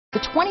The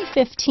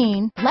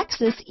 2015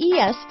 Lexus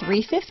ES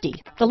 350.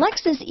 The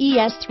Lexus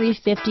ES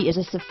 350 is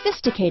a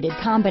sophisticated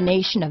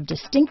combination of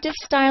distinctive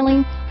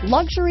styling,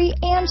 luxury,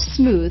 and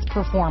smooth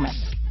performance.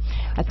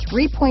 A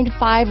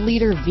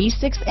 3.5-liter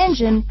V6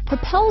 engine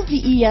propels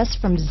the ES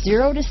from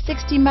 0 to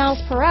 60 miles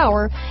per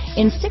hour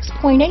in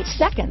 6.8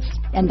 seconds,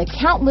 and the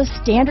countless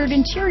standard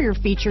interior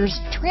features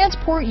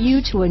transport you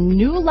to a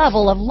new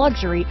level of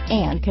luxury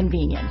and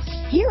convenience.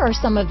 Here are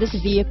some of this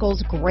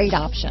vehicle's great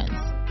options: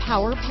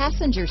 power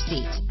passenger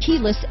seat,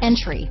 keyless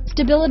entry,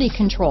 stability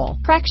control,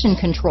 traction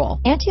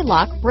control,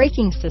 anti-lock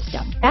braking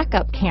system,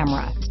 backup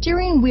camera,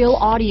 steering wheel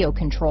audio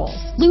controls,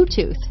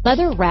 Bluetooth,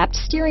 leather-wrapped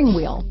steering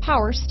wheel,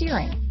 power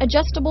steering,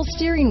 adjustable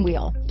steering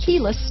wheel,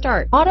 keyless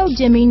start,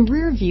 auto-dimming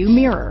rear view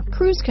mirror,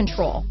 cruise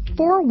control,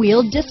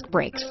 four-wheel disc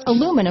brakes,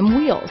 aluminum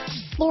wheels,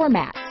 floor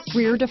mats,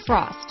 rear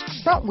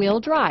defrost,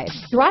 front-wheel drive.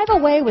 Drive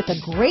away with a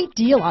great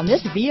deal on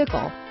this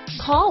vehicle.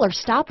 Call or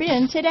stop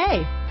in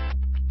today.